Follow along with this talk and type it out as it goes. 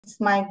It's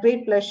my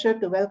great pleasure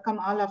to welcome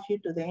all of you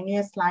to the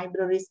NUS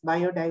Libraries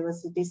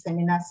Biodiversity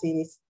Seminar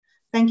Series.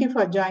 Thank you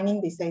for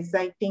joining this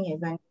exciting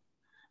event.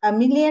 A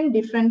million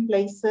different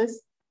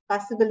places,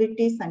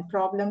 possibilities and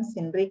problems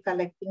in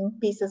recollecting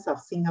pieces of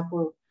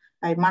Singapore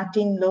by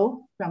Martin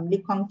Low from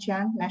Lee Kong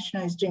Chian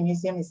National History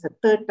Museum is the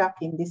third talk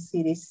in this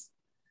series.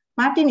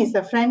 Martin is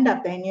a friend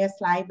of the NUS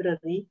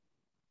Library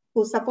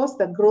who supports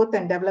the growth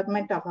and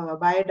development of our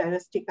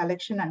biodiversity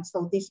collection in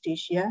Southeast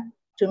Asia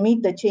to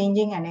meet the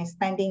changing and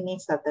expanding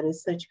needs of the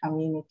research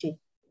community.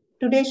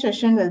 Today's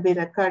session will be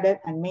recorded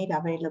and made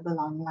available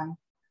online.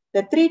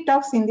 The three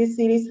talks in this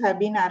series have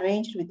been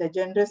arranged with the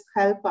generous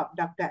help of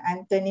Dr.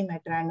 Anthony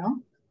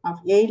Medrano of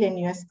Yale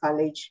NUS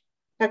College.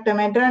 Dr.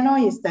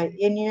 Medrano is the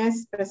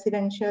NUS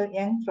Presidential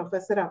Young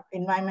Professor of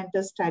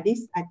Environmental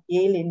Studies at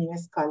Yale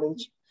NUS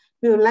College.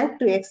 We would like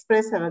to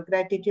express our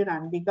gratitude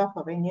on behalf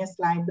of NUS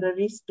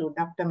Libraries to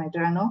Dr.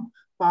 Medrano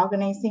for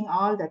organizing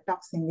all the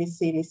talks in this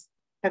series.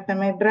 Dr.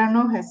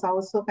 Medrano has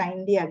also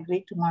kindly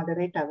agreed to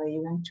moderate our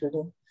event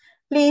today.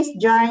 Please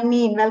join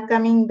me in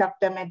welcoming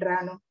Dr.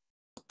 Medrano.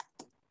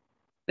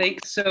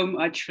 Thanks so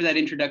much for that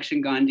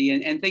introduction, Gandhi,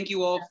 and thank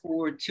you all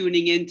for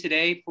tuning in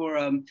today for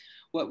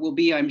what will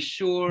be, I'm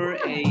sure,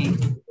 a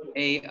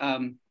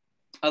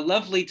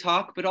lovely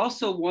talk, but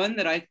also one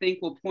that I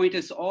think will point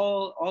us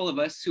all of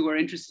us who are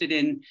interested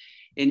in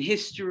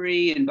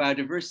history and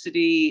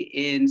biodiversity,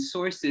 in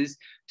sources,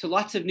 to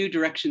lots of new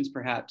directions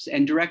perhaps,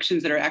 and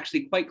directions that are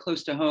actually quite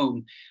close to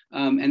home,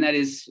 and that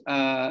is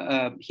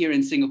here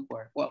in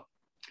Singapore. Well,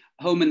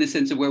 home in the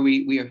sense of where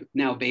we are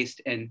now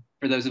based, and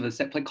for those of us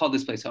that call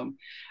this place home.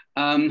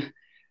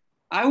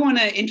 I want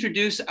to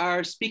introduce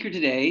our speaker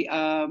today,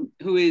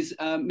 who is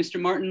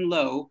Mr. Martin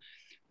Low.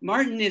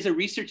 Martin is a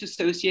research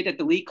associate at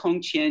the Lee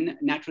Kong Chian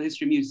Natural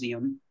History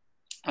Museum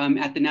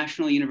at the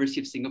National University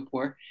of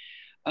Singapore.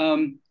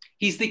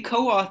 He's the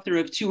co-author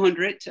of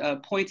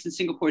 200 Points in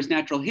Singapore's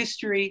Natural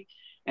History,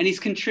 and he's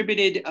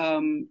contributed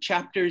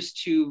chapters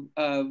to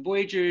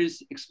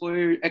Voyagers,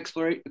 Explorers,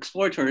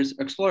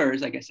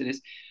 I guess it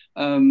is,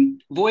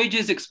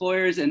 Voyages,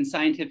 Explorers, and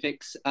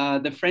Scientifics,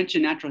 the French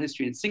and Natural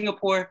History in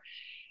Singapore.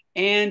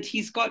 And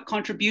he's got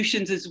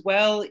contributions as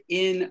well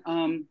in,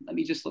 let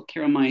me just look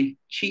here on my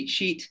cheat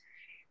sheet.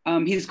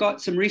 He's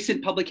got some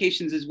recent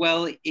publications as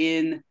well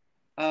in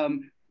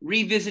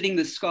Revisiting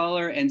the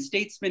Scholar and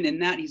Statesman. In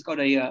that, he's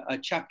got a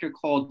chapter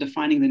called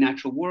Defining the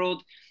Natural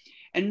World.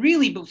 And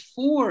really,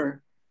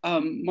 before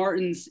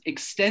Martin's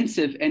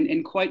extensive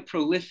and quite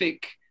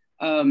prolific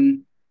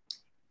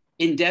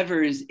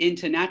endeavors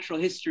into natural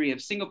history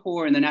of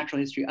Singapore and the natural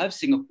history of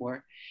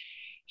Singapore,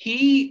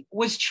 he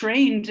was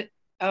trained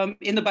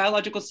in the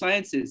biological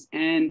sciences,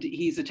 and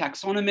he's a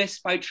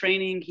taxonomist by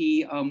training.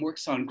 He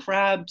works on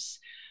crabs.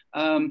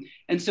 And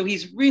so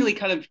he's really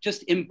kind of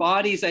just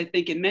embodies, I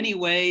think, in many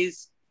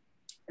ways,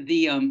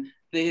 the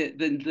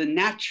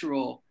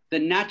natural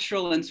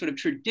and sort of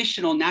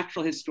traditional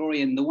natural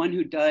historian, the one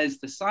who does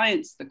the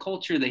science, the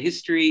culture, the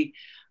history,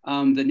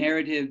 the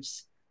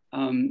narratives,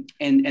 and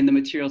the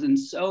materials, and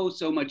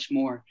so much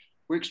more.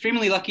 We're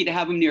extremely lucky to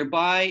have him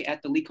nearby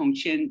at the Lee Kong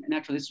Chian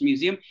Natural History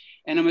Museum,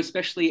 and I'm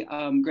especially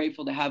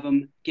grateful to have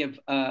him give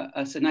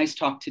us a nice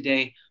talk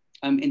today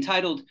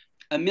entitled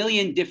 "A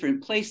Million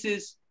Different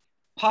Places,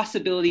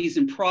 Possibilities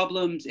and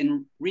Problems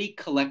in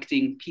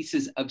Recollecting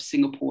Pieces of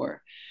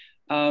Singapore."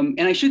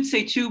 And I should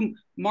say too,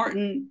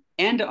 Martin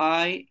and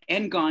I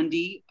and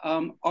Gandhi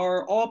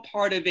are all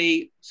part of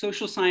a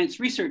Social Science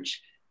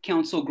Research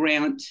Council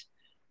grant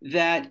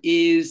that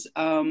is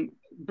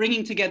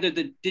bringing together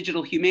the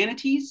digital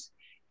humanities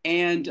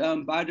and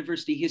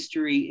biodiversity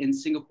history in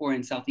Singapore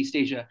and Southeast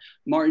Asia.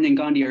 Martin and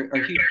Gandhi are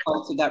huge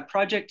parts of that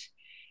project.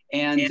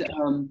 And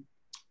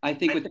I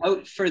think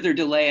without further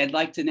delay, I'd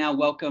like to now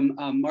welcome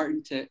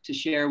Martin to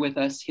share with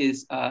us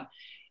his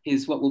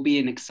what will be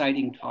an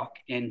exciting talk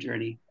and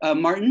journey.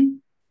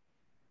 Martin?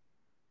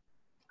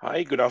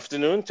 Hi, good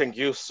afternoon. Thank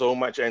you so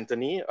much,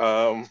 Anthony.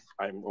 I'm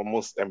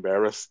almost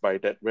embarrassed by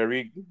that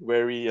very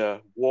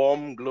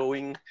warm,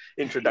 glowing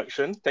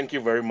introduction. Thank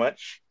you very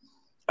much.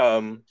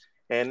 And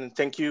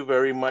thank you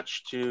very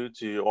much to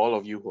all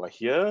of you who are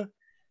here,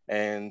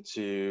 and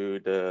to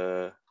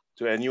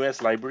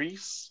NUS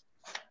Libraries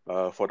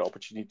for the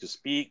opportunity to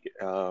speak.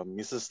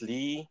 Mrs.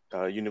 Lee,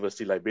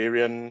 University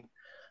Librarian,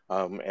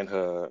 and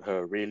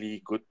her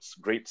really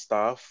great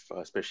staff,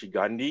 especially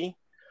Gandhi.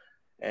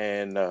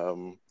 And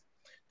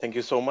thank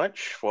you so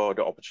much for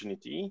the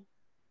opportunity.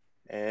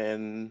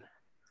 And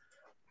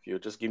if you'll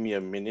just give me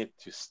a minute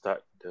to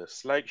start the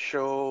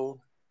slideshow.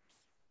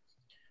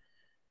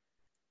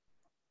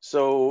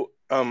 So,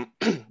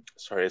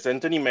 sorry, as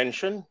Anthony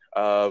mentioned,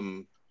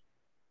 I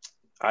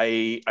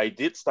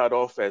did start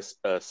off as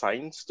a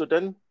science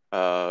student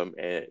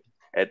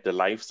at the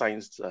life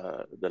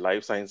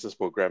sciences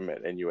program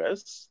at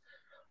NUS,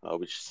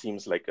 which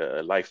seems like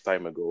a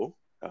lifetime ago.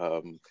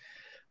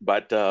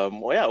 But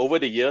well, yeah, over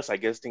the years, I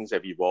guess things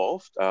have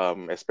evolved,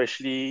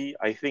 especially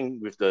I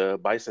think with the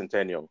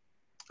bicentennial,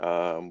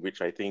 which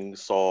I think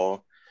saw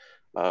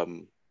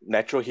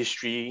natural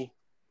history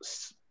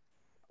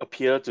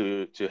appear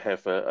to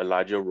have a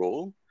larger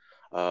role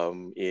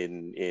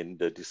in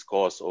the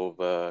discourse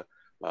over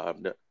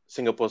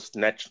Singapore's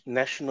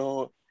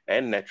national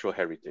and natural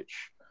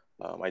heritage.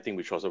 I think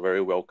which was a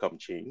very welcome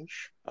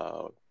change.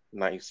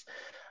 Nice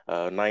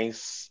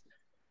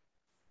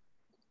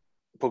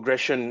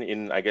progression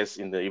in, I guess,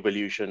 in the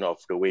evolution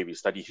of the way we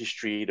study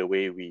history, the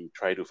way we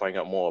try to find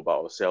out more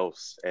about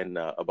ourselves and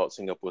about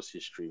Singapore's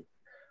history.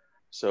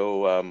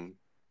 So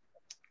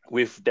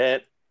with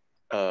that,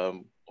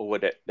 over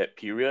that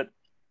period,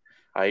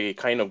 I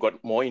kind of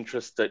got more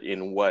interested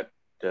in what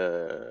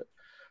the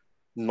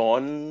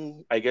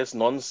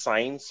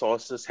non-science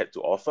sources had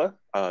to offer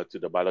to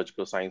the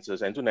biological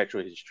sciences and to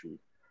natural history.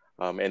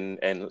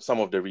 And some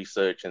of the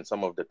research and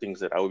some of the things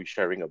that I will be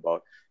sharing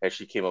about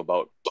actually came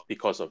about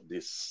because of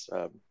this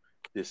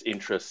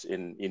interest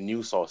in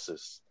new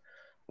sources.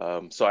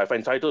 So I've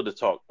entitled the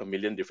talk "A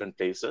Million Different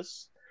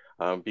Places,"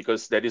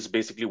 because that is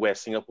basically where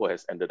Singapore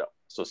has ended up.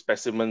 So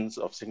specimens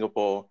of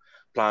Singapore,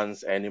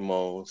 plants,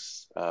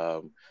 animals,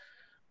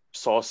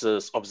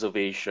 sources,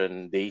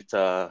 observation,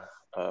 data,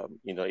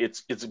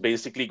 it's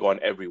basically gone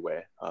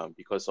everywhere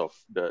because of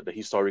the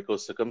historical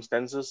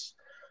circumstances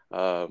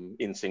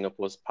in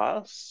Singapore's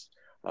past,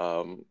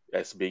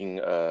 as being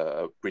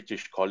a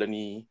British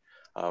colony,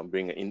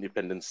 being an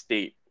independent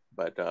state.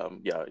 But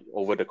yeah,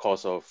 over the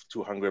course of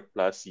 200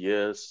 plus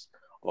years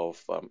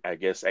of, I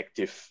guess,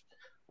 active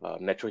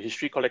natural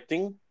history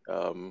collecting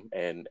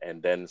and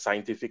then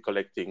scientific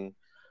collecting,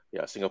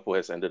 yeah, Singapore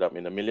has ended up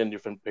in a million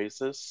different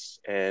places.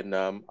 And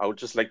I would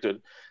just like to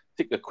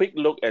take a quick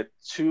look at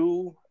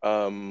two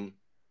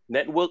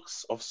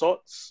networks of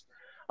sorts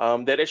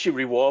that actually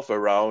revolve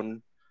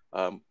around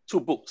two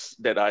books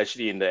that are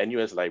actually in the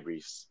NUS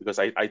libraries, because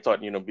I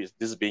thought,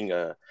 this being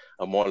a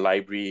more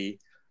library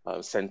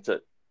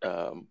centered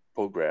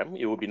program,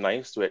 it would be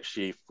nice to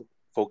actually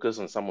focus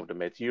on some of the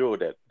material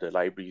that the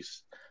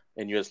libraries,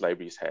 NUS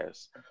libraries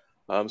has.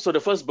 So the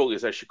first book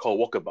is actually called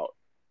Walkabout,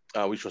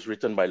 which was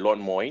written by Lord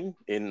Moyne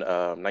in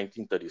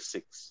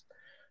 1936.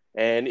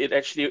 And it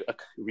actually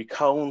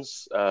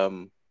recounts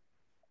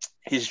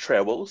his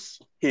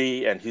travels,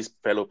 he and his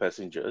fellow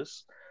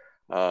passengers,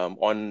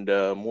 on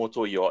the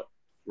motor yacht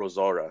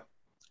Rosora,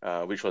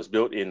 which was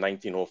built in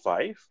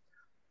 1905,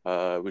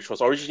 which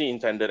was originally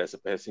intended as a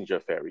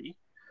passenger ferry.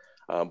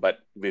 But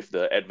with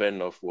the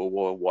advent of World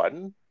War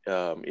I,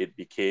 it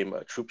became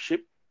a troop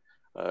ship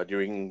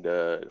during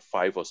the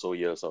 5 or so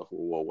years of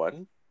World War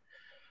I.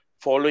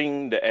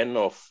 Following the end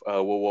of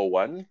World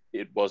War I,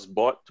 it was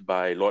bought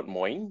by Lord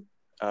Moyne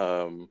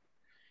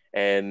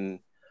and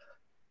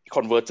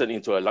converted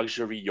into a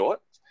luxury yacht.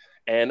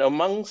 And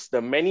amongst the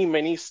many,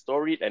 many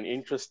storied and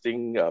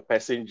interesting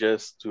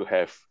passengers to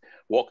have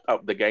walked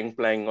up the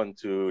gangplank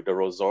onto the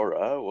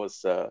Rosora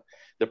was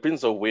the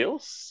Prince of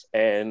Wales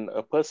and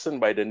a person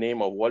by the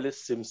name of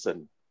Wallis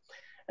Simpson.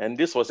 And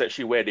this was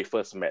actually where they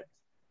first met.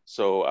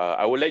 So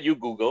I will let you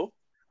Google,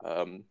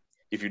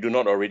 if you do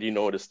not already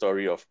know the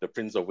story of the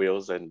Prince of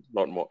Wales and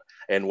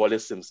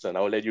Wallis Simpson, I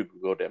will let you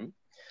Google them.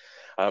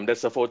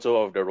 That's a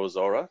photo of the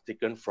Rosora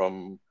taken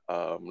from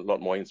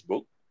Lord Moyne's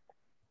book.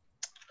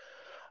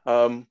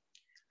 The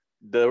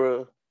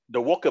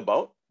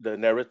Walkabout, the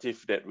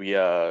narrative that we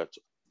are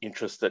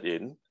interested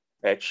in,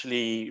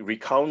 actually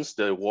recounts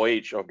the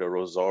voyage of the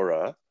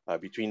Rosora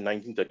between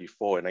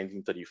 1934 and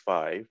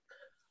 1935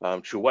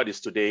 through what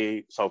is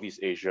today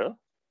Southeast Asia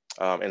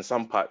and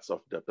some parts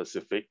of the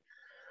Pacific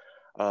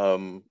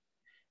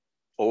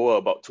over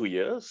about 2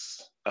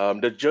 years.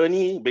 The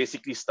journey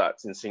basically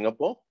starts in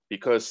Singapore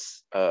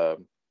because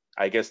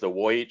I guess the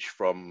voyage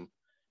from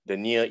the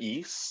Near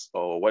East,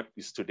 or what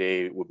is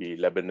today would be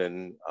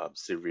Lebanon,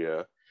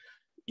 Syria,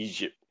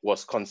 Egypt,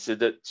 was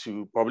considered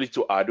probably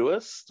too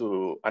arduous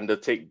to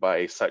undertake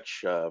by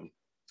such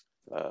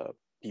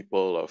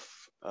people of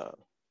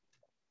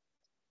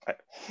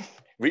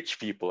rich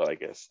people, I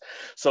guess.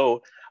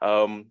 So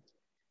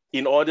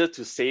in order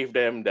to save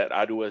them that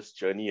arduous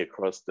journey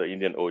across the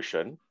Indian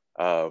Ocean,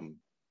 the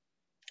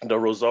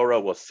Rosora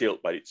was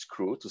sailed by its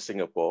crew to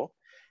Singapore,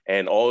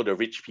 and all the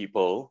rich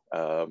people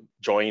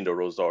joined the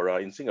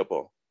Rosora in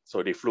Singapore.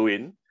 So they flew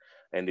in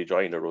and they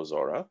joined the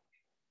Rosora.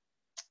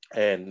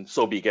 And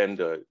so began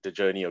the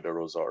journey of the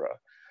Rosora.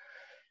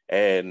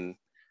 And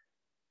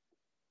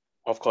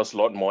of course,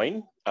 Lord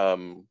Moyne,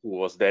 who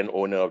was then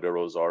owner of the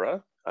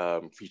Rosora,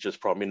 features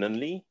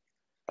prominently.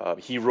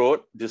 He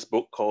wrote this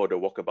book called The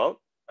Walkabout,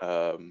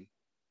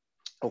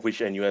 of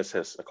which NUS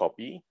has a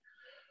copy.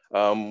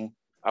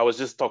 I was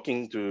just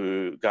talking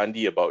to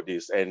Gandhi about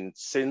this, and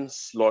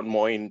since Lord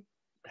Moyne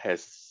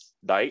has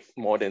died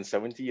more than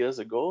 70 years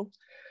ago,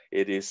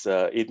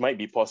 it might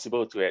be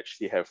possible to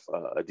actually have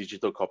a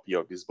digital copy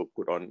of this book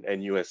put on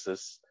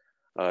NUS's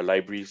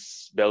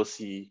library's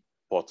Belsey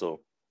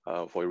portal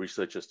for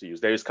researchers to use.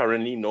 There is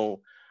currently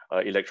no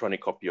electronic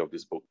copy of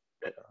this book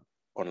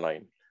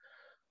online.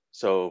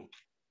 So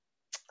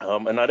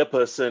another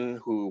person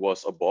who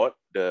was aboard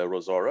the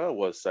Rosora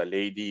was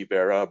Lady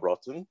Vera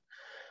Broughton.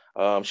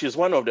 She's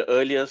one of the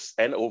earliest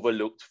and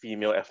overlooked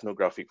female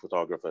ethnographic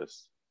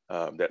photographers.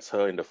 That's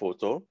her in the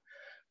photo.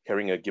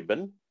 carrying a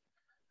gibbon.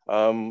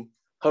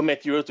 Her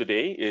material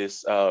today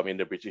is in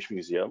the British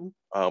Museum.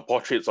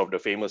 Portraits of the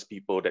famous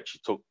people that she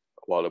took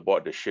while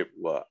aboard the ship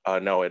are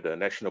now at the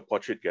National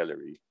Portrait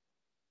Gallery.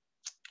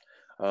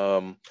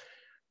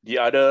 The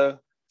other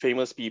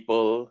famous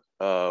people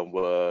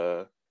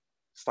were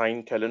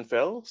Stein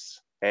Kellenfels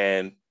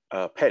and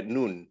Pat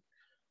Noon,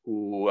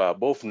 who are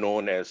both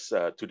known as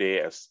today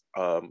as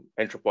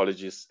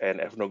anthropologists and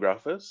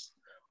ethnographers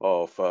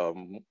of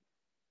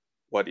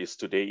what is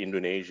today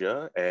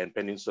Indonesia and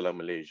Peninsular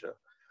Malaysia.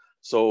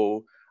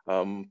 So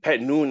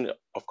Pat Noon,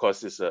 of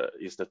course, is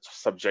the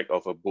subject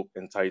of a book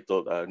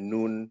entitled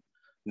Noon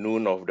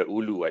of the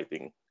Ulu, I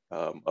think,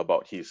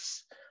 about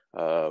his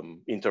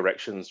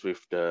interactions with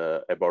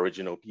the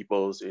Aboriginal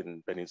peoples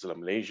in Peninsular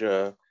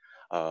Malaysia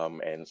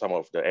and some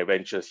of the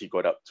adventures he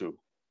got up to.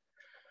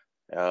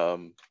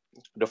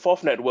 The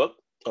fourth network,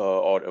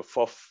 or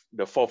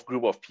the fourth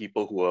group of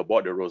people who were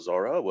aboard the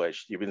Rosora were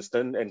actually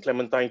Winston and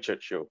Clementine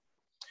Churchill.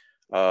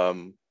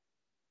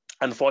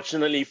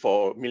 Unfortunately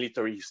for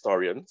military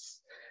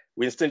historians,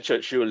 Winston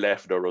Churchill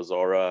left the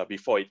Rosora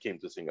before it came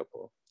to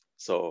Singapore.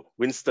 So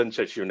Winston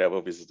Churchill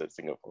never visited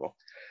Singapore.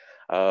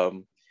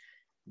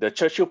 The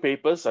Churchill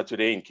papers are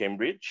today in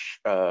Cambridge.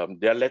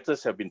 Their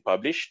letters have been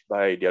published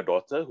by their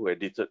daughter who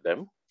edited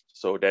them.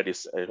 So that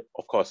is,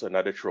 of course,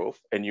 another trove.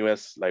 And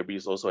NUS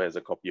Libraries also has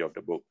a copy of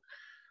the book.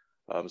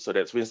 So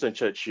that's Winston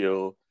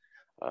Churchill,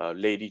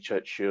 Lady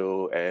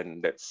Churchill,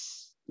 and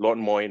that's Lord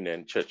Moyne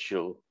and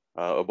Churchill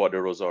aboard the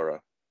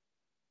Rosora.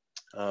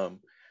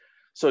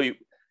 So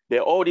there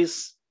are all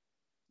these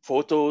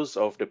photos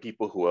of the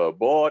people who were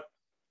aboard,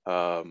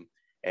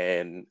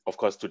 and of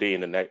course today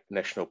in the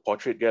National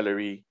Portrait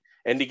Gallery,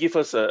 and they give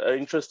us an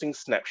interesting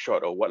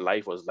snapshot of what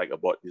life was like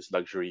aboard this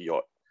luxury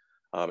yacht,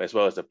 as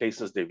well as the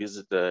places they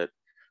visited,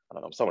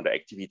 some of the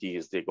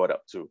activities they got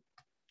up to.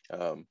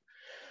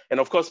 And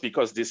of course,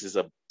 because this is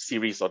a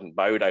series on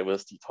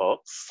biodiversity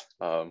talks,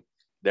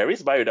 there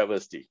is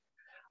biodiversity.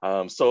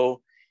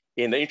 So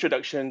in the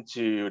introduction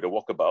to the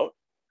walkabout,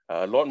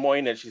 Lord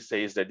Moyne actually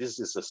says that this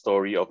is a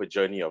story of a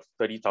journey of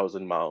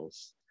 30,000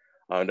 miles.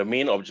 The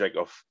main object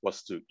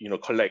was to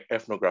collect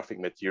ethnographic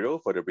material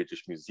for the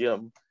British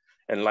Museum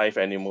and live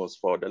animals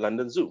for the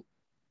London Zoo.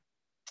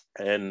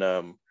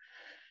 And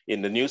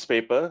in the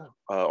newspaper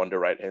on the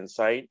right-hand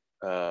side,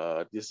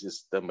 this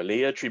is the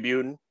Malaya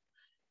Tribune.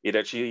 It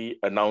actually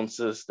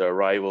announces the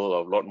arrival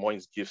of Lord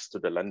Moyne's gifts to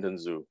the London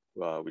Zoo,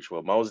 which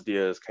were mouse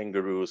deers,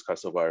 kangaroos,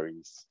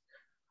 cassowaries.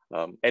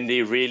 And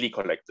they really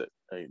collected.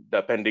 The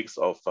appendix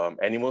of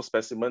animal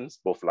specimens,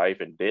 both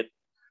live and dead,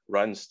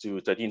 runs to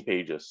 13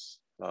 pages.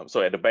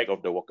 So at the back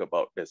of the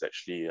walkabout, there's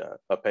actually an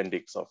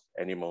appendix of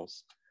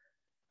animals.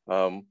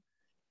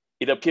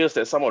 It appears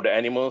that some of the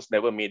animals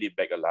never made it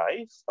back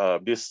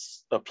alive.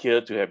 This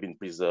appeared to have been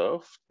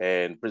preserved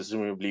and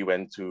presumably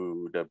went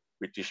to the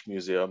British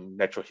Museum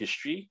Natural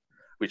History,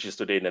 which is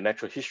today in the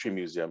Natural History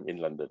Museum in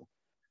London.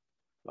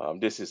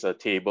 This is a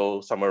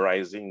table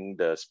summarizing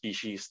the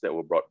species that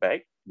were brought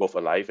back, both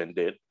alive and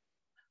dead.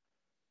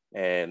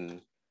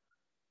 And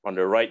on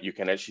the right, you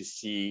can actually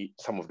see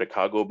some of the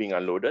cargo being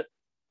unloaded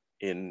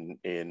in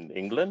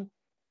England.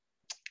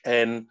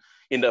 And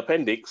in the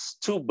appendix,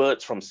 2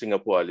 birds from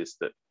Singapore are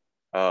listed.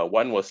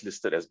 One was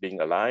listed as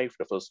being alive,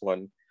 the first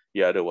one.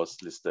 The other was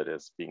listed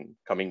as being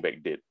coming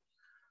back dead.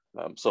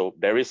 So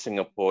there is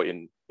Singapore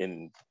in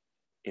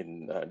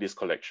this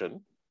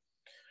collection.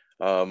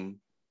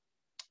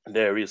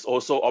 There is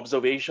also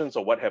observations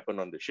of what happened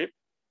on the ship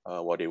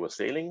while they were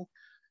sailing.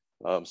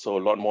 So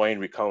Lord Moyne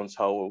recounts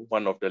how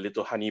one of the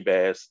little honey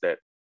bears that